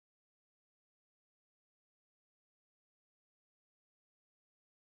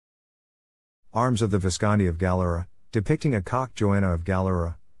Arms of the Visconti of Gallura, depicting a cock. Joanna of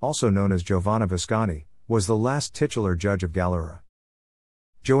Gallura, also known as Giovanna Visconti, was the last titular judge of Gallura.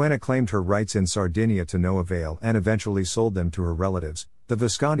 Joanna claimed her rights in Sardinia to no avail and eventually sold them to her relatives, the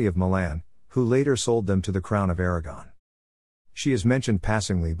Visconti of Milan, who later sold them to the Crown of Aragon. She is mentioned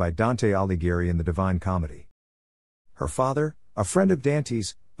passingly by Dante Alighieri in the Divine Comedy. Her father, a friend of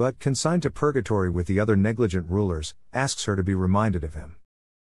Dante's, but consigned to Purgatory with the other negligent rulers, asks her to be reminded of him.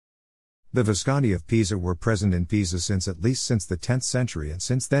 The Visconti of Pisa were present in Pisa since the 10th century and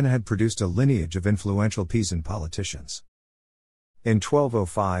since then had produced a lineage of influential Pisan politicians. In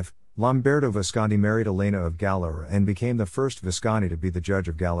 1205, Lamberto Visconti married Elena of Gallura and became the first Visconti to be the judge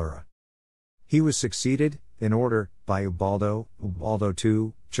of Gallura. He was succeeded, in order, by Ubaldo, Ubaldo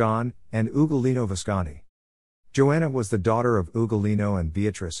II, John, and Ugolino Visconti. Joanna was the daughter of Ugolino and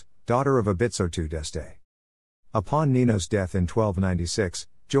Beatrice, daughter of Abizzo II d'Este. Upon Nino's death in 1296,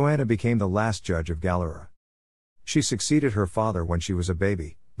 Joanna became the last judge of Gallura. She succeeded her father when she was a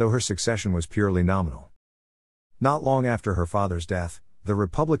baby, though her succession was purely nominal. Not long after her father's death, the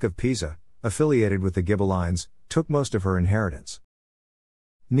Republic of Pisa, affiliated with the Ghibellines, took most of her inheritance.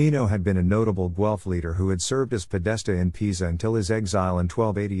 Nino had been a notable Guelph leader who had served as podesta in Pisa until his exile in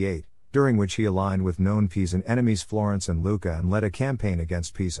 1288, during which he aligned with known Pisan enemies Florence and Lucca and led a campaign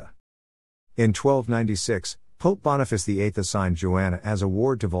against Pisa. In 1296, Pope Boniface VIII assigned Joanna as a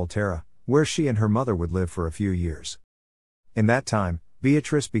ward to Volterra, where she and her mother would live for a few years. In that time,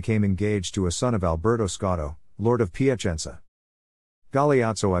 Beatrice became engaged to a son of Alberto Scotto, Lord of Piacenza.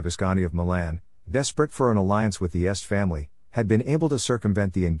 Galeazzo I Visconti of Milan, desperate for an alliance with the Este family, had been able to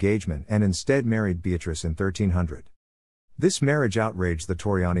circumvent the engagement and instead married Beatrice in 1300. This marriage outraged the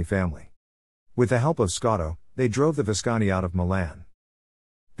Torriani family. With the help of Scotto, they drove the Visconti out of Milan.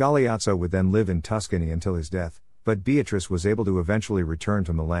 Galeazzo would then live in Tuscany until his death, but Beatrice was able to eventually return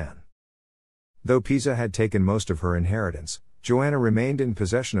to Milan. Though Pisa had taken most of her inheritance, Joanna remained in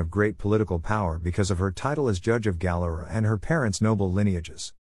possession of great political power because of her title as Judge of Gallura and her parents' noble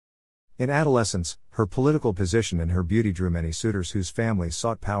lineages. In adolescence, her political position and her beauty drew many suitors whose families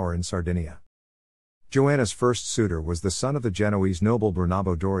sought power in Sardinia. Joanna's first suitor was the son of the Genoese noble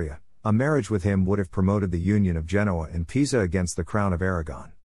Bernabo Doria. A marriage with him would have promoted the union of Genoa and Pisa against the Crown of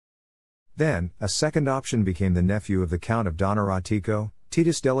Aragon. Then, a second option became the nephew of the Count of Donneratico,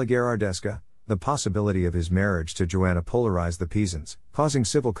 Titus della Gherardesca. The possibility of his marriage to Joanna polarized the Pisans, causing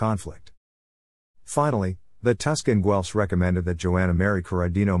civil conflict. Finally, the Tuscan Guelphs recommended that Joanna marry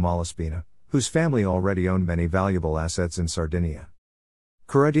Corradino Malaspina, whose family already owned many valuable assets in Sardinia.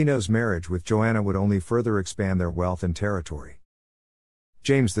 Corradino's marriage with Joanna would only further expand their wealth and territory.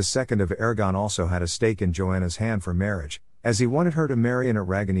 James II of Aragon also had a stake in Joanna's hand for marriage, as he wanted her to marry an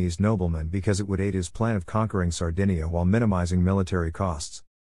Aragonese nobleman because it would aid his plan of conquering Sardinia while minimizing military costs.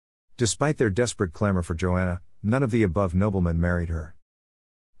 Despite their desperate clamor for Joanna, none of the above noblemen married her.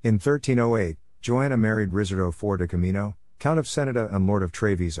 In 1308, Joanna married Rizzardo IV de Camino, Count of Ceneda and Lord of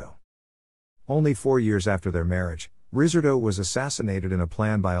Treviso. Only 4 years after their marriage, Rizzardo was assassinated in a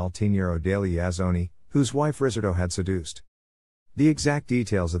plan by Altiniero degli Azzoni, whose wife Rizzardo had seduced. The exact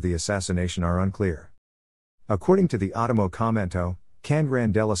details of the assassination are unclear. According to the Ottimo Commento,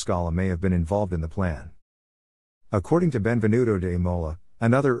 Cangran della Scala may have been involved in the plan. According to Benvenuto de Imola,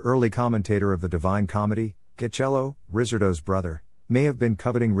 another early commentator of the Divine Comedy, Gacello, Rizzardo's brother, may have been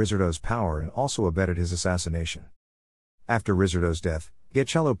coveting Rizzardo's power and also abetted his assassination. After Rizzardo's death,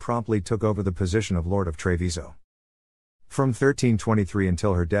 Gacello promptly took over the position of Lord of Treviso. From 1323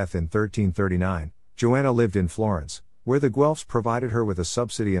 until her death in 1339, Joanna lived in Florence, where the Guelphs provided her with a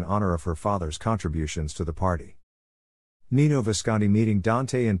subsidy in honor of her father's contributions to the party. Nino Visconti meeting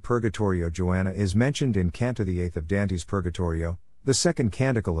Dante in Purgatorio. Joanna is mentioned in Canto VIII of Dante's Purgatorio, the second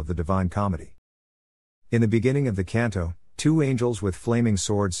canticle of the Divine Comedy. In the beginning of the canto, two angels with flaming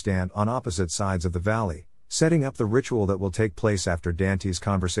swords stand on opposite sides of the valley, setting up the ritual that will take place after Dante's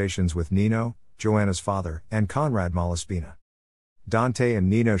conversations with Nino, Joanna's father, and Conrad Malaspina. Dante and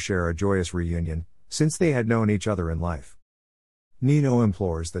Nino share a joyous reunion, since they had known each other in life. Nino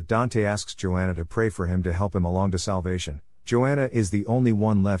implores that Dante asks Joanna to pray for him to help him along to salvation. Joanna is the only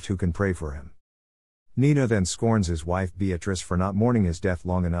one left who can pray for him. Nino then scorns his wife Beatrice for not mourning his death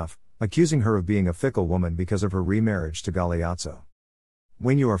long enough, accusing her of being a fickle woman because of her remarriage to Galeazzo.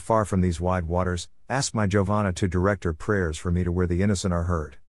 When you are far from these wide waters, ask my Giovanna to direct her prayers for me to where the innocent are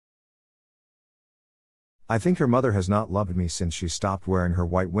heard. I think her mother has not loved me since she stopped wearing her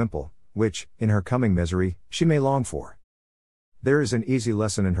white wimple, which, in her coming misery, she may long for. There is an easy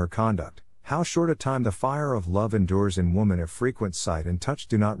lesson in her conduct, how short a time the fire of love endures in woman if frequent sight and touch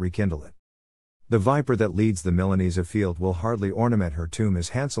do not rekindle it. The viper that leads the Milanese afield will hardly ornament her tomb as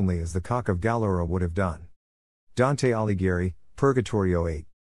handsomely as the cock of Gallura would have done. Dante Alighieri, Purgatory 08.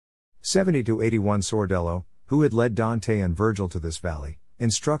 70-81 Sordello, who had led Dante and Virgil to this valley,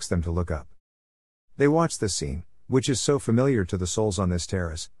 instructs them to look up. They watch this scene, which is so familiar to the souls on this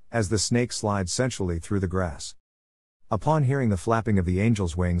terrace, as the snake slides sensually through the grass. Upon hearing the flapping of the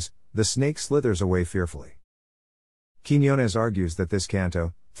angel's wings, the snake slithers away fearfully. Quinones argues that this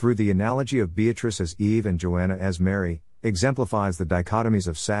canto, through the analogy of Beatrice as Eve and Joanna as Mary, exemplifies the dichotomies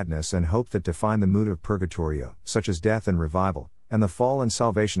of sadness and hope that define the mood of Purgatorio, such as death and revival, and the fall and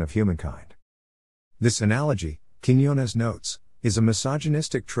salvation of humankind. This analogy, Quinones notes, is a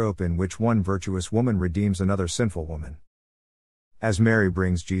misogynistic trope in which one virtuous woman redeems another sinful woman. As Mary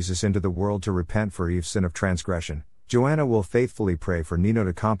brings Jesus into the world to repent for Eve's sin of transgression, Joanna will faithfully pray for Nino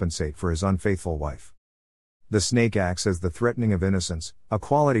to compensate for his unfaithful wife. The snake acts as the threatening of innocence, a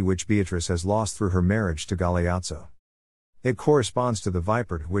quality which Beatrice has lost through her marriage to Galeazzo. It corresponds to the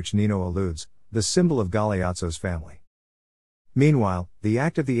viper to which Nino alludes, the symbol of Galeazzo's family. Meanwhile, the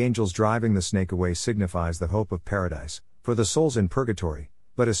act of the angels driving the snake away signifies the hope of paradise, for the souls in purgatory,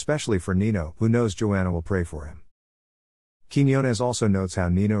 but especially for Nino, who knows Joanna will pray for him. Quinones also notes how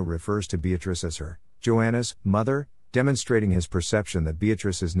Nino refers to Beatrice as her, Joanna's, mother, demonstrating his perception that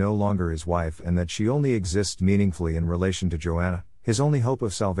Beatrice is no longer his wife and that she only exists meaningfully in relation to Joanna, his only hope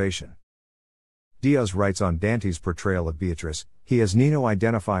of salvation. Diaz writes on Dante's portrayal of Beatrice, he has Nino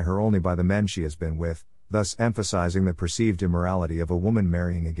identify her only by the men she has been with, thus emphasizing the perceived immorality of a woman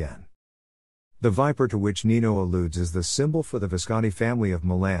marrying again. The viper to which Nino alludes is the symbol for the Visconti family of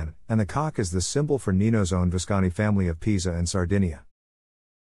Milan, and the cock is the symbol for Nino's own Visconti family of Pisa and Sardinia.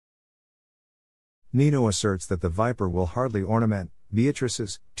 Nino asserts that the viper will hardly ornament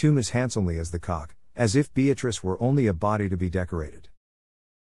Beatrice's tomb as handsomely as the cock, as if Beatrice were only a body to be decorated.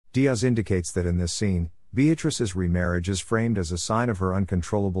 Diaz indicates that in this scene, Beatrice's remarriage is framed as a sign of her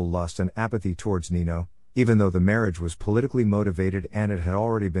uncontrollable lust and apathy towards Nino, even though the marriage was politically motivated and it had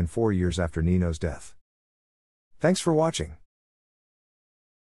already been 4 years after Nino's death. Thanks for watching.